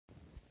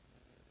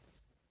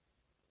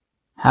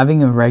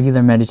Having a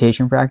regular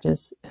meditation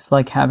practice is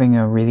like having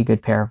a really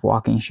good pair of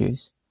walking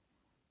shoes.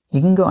 You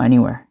can go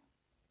anywhere,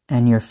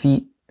 and your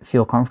feet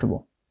feel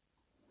comfortable.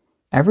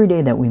 Every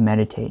day that we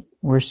meditate,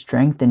 we're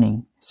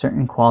strengthening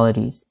certain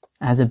qualities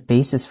as a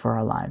basis for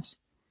our lives.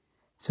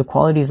 So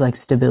qualities like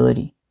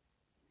stability,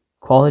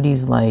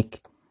 qualities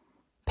like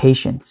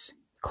patience,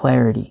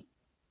 clarity.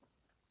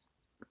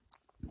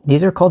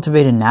 These are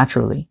cultivated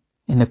naturally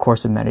in the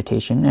course of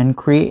meditation and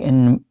create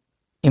an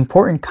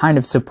important kind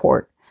of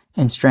support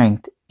and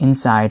strength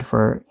inside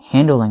for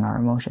handling our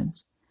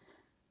emotions.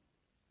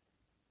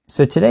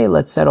 So today,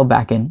 let's settle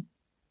back in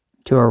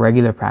to our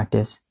regular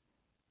practice,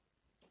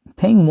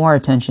 paying more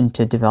attention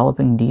to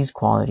developing these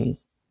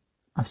qualities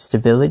of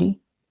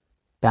stability,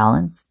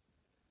 balance,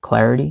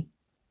 clarity,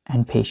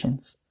 and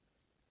patience.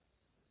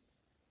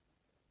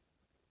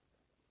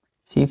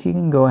 See if you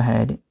can go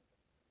ahead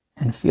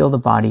and feel the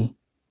body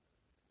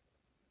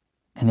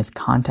and its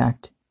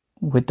contact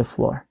with the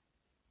floor.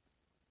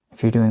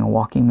 If you're doing a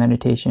walking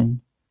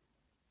meditation,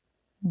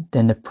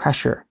 then the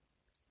pressure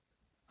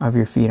of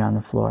your feet on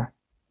the floor.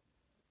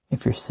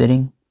 If you're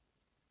sitting,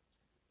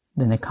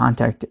 then the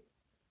contact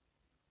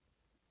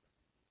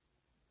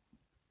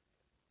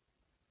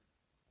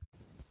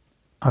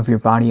of your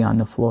body on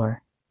the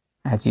floor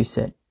as you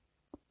sit.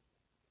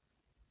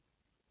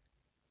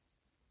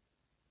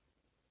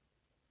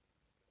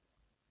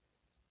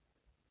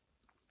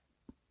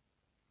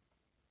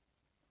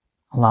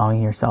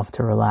 Allowing yourself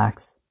to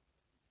relax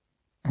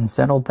and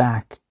settle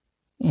back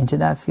into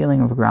that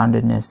feeling of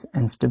groundedness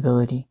and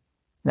stability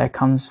that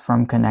comes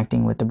from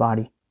connecting with the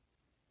body.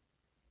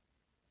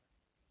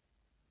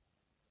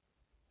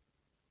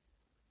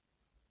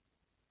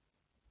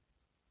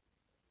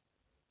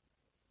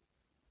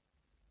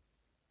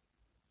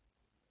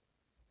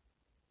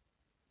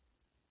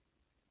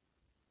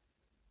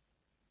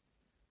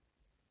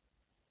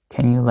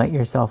 Can you let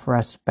yourself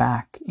rest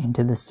back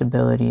into the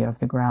stability of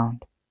the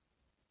ground?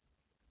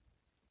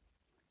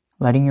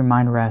 Letting your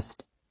mind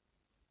rest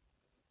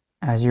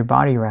as your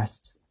body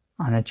rests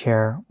on a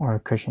chair or a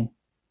cushion.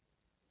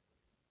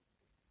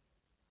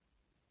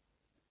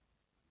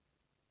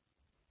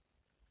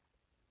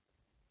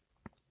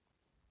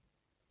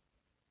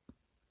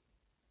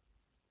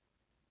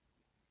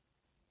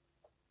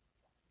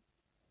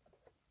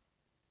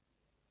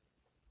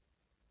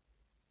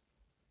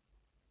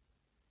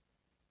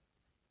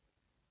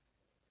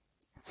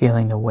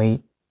 Feeling the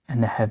weight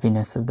and the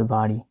heaviness of the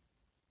body.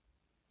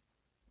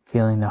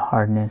 Feeling the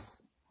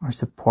hardness or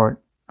support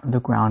of the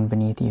ground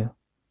beneath you.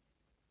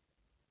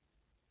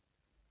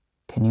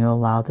 Can you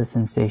allow the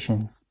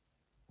sensations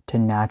to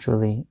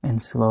naturally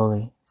and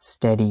slowly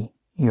steady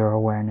your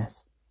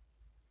awareness?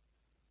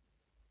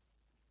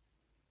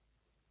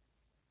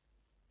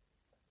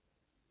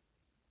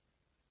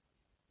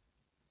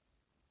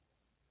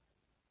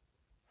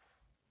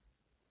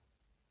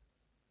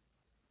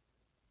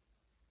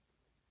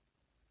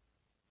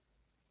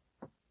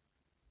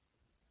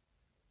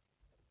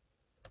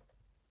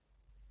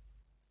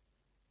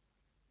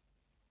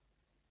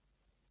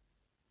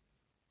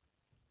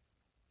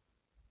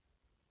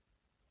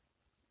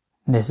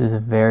 This is a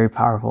very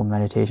powerful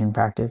meditation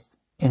practice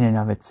in and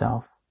of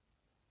itself.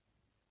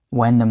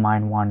 When the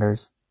mind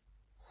wanders,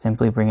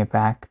 simply bring it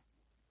back,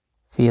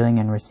 feeling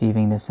and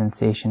receiving the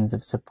sensations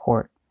of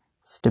support,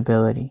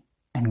 stability,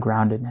 and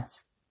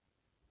groundedness.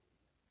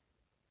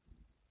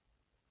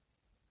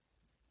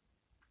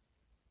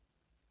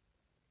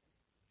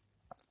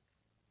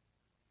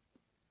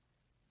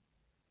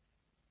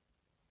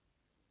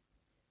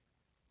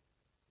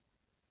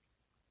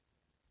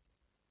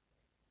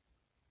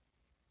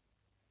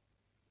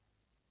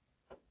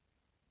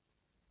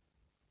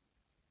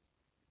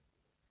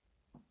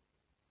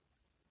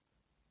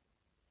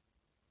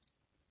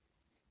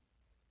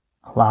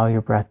 Allow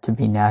your breath to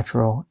be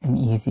natural and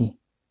easy.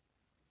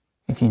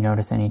 If you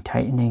notice any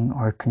tightening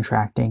or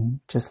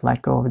contracting, just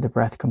let go of the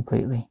breath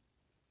completely.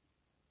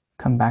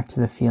 Come back to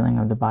the feeling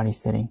of the body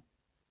sitting.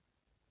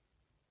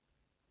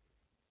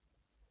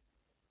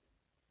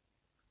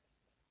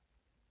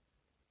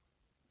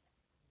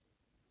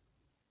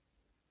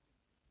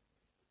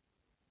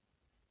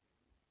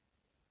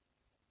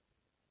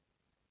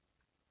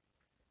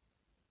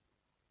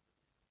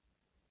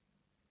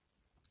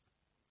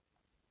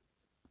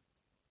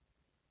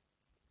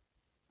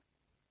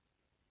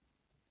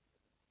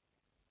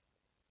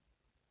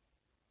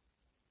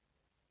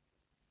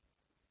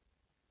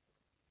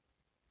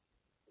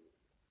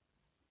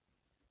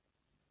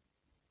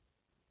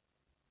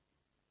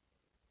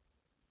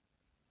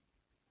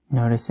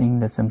 Noticing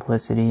the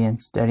simplicity and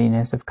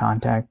steadiness of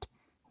contact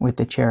with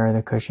the chair or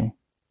the cushion.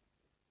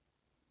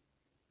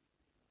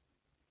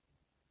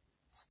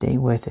 Stay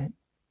with it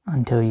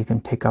until you can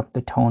pick up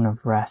the tone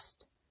of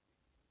rest,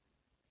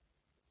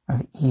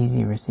 of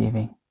easy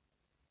receiving.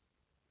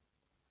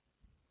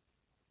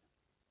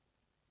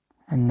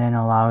 And then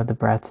allow the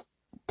breath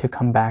to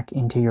come back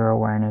into your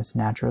awareness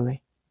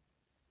naturally.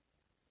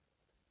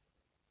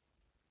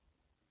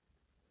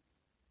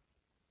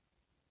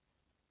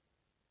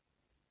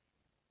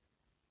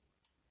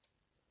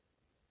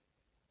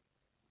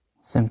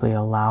 simply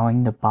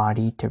allowing the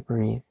body to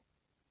breathe.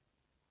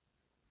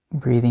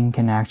 Breathing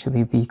can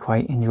actually be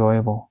quite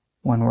enjoyable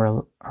when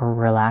we're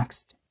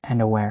relaxed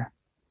and aware.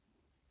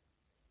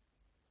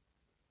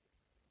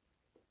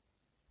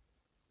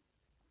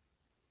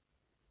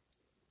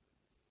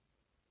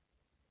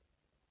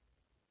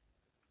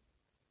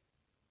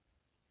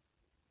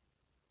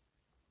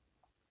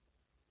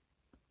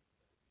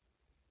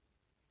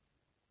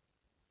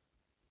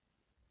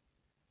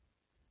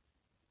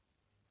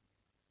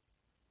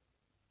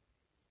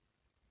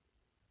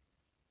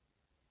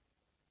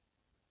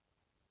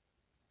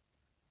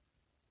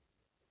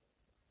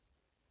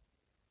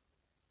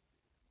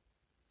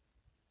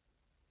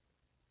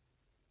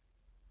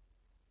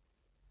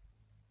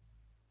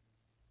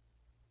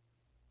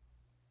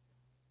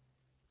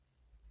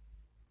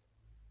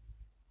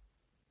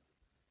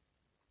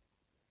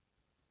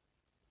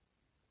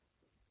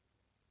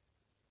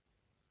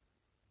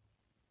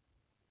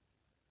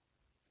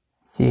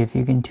 See if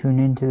you can tune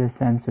into the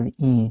sense of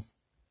ease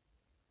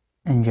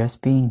and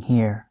just being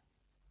here,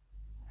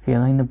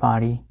 feeling the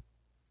body,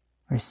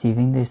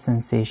 receiving the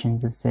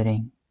sensations of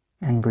sitting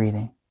and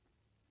breathing.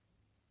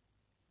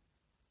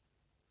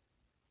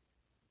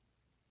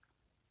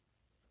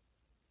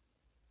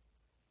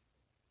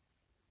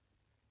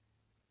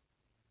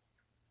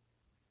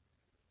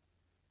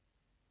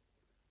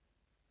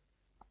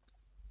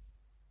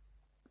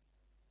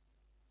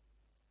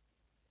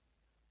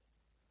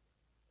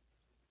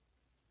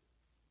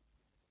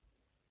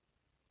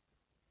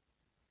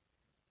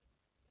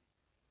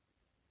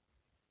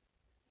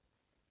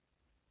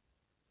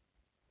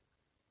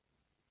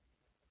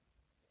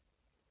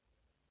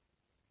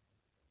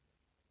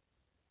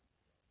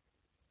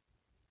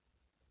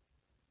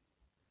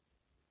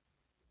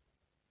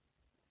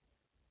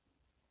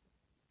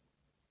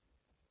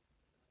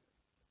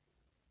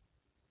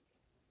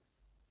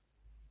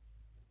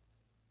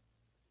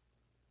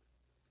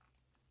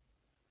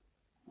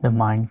 The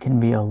mind can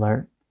be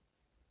alert,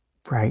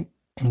 bright,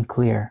 and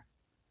clear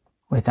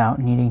without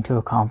needing to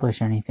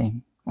accomplish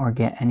anything or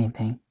get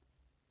anything.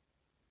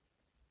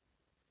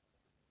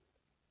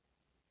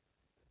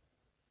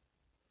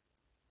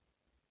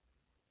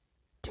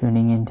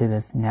 Tuning into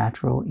this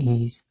natural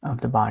ease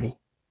of the body,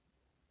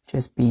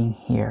 just being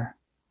here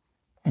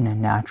in a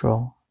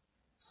natural,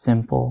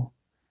 simple,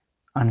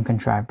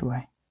 uncontrived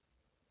way.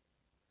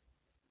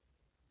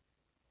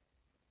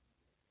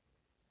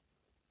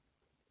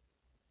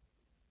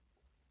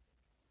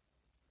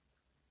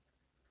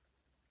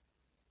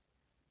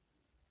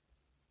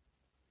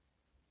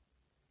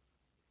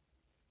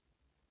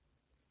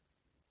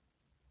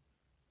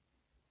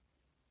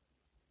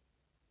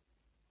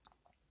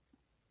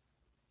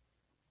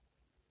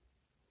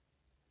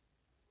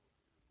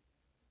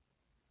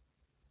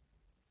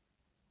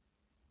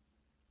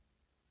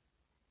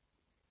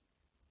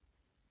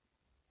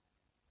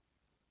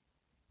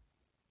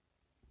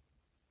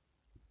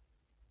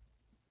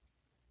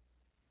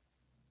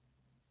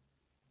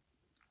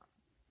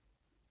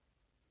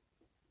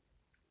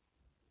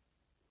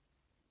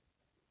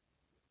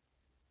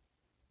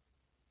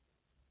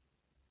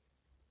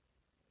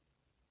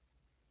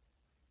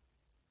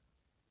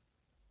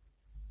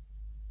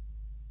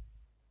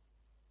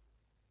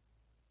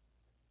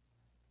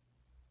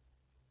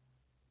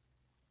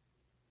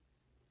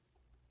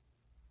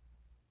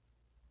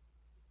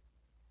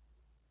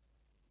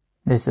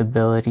 This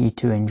ability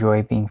to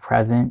enjoy being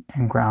present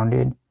and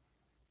grounded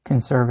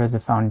can serve as a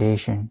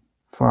foundation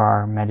for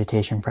our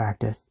meditation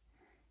practice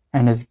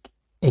and is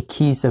a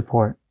key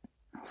support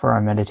for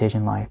our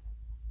meditation life.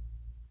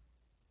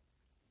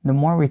 The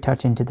more we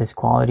touch into this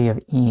quality of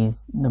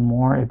ease, the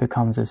more it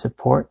becomes a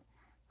support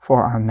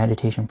for our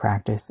meditation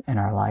practice and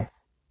our life.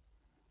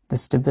 The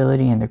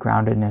stability and the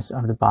groundedness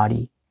of the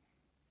body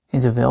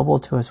is available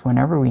to us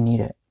whenever we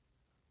need it.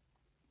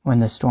 When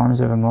the storms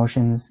of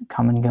emotions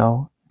come and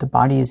go, the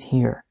body is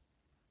here.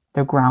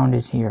 The ground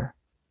is here.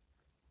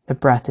 The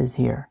breath is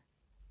here.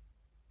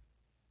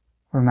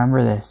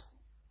 Remember this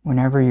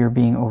whenever you're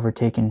being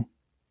overtaken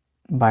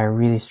by a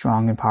really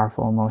strong and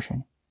powerful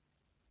emotion.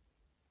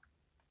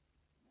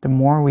 The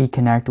more we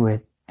connect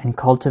with and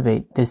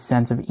cultivate this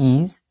sense of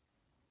ease,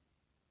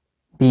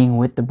 being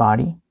with the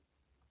body,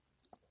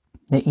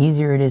 the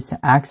easier it is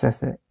to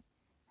access it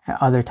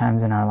at other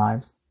times in our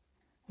lives,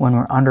 when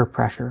we're under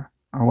pressure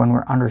or when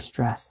we're under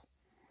stress,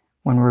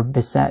 when we're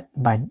beset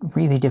by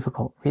really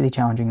difficult, really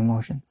challenging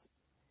emotions.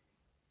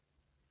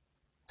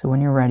 So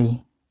when you're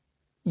ready,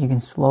 you can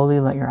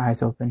slowly let your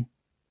eyes open,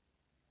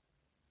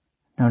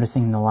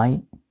 noticing the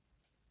light,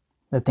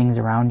 the things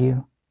around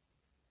you,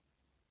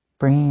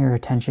 bringing your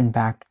attention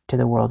back to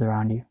the world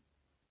around you.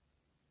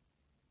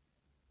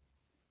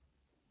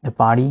 The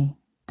body,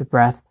 the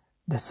breath,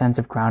 the sense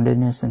of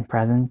groundedness and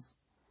presence,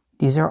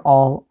 these are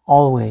all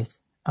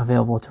always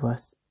available to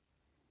us.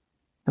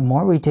 The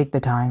more we take the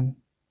time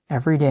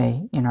every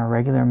day in our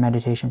regular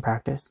meditation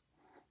practice,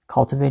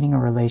 cultivating a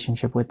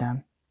relationship with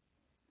them,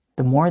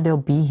 the more they'll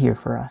be here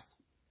for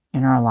us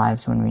in our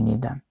lives when we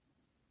need them.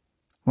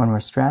 When we're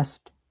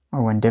stressed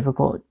or when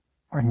difficult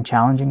or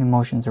challenging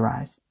emotions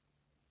arise,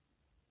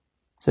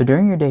 So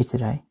during your day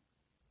today,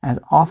 as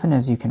often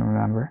as you can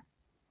remember,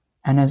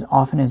 and as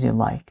often as you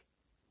like,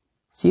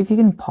 see if you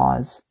can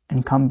pause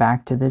and come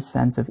back to this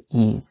sense of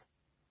ease,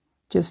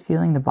 just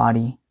feeling the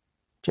body,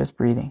 just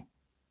breathing.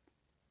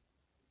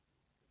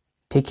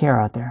 Take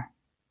care out there.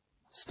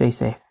 Stay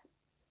safe.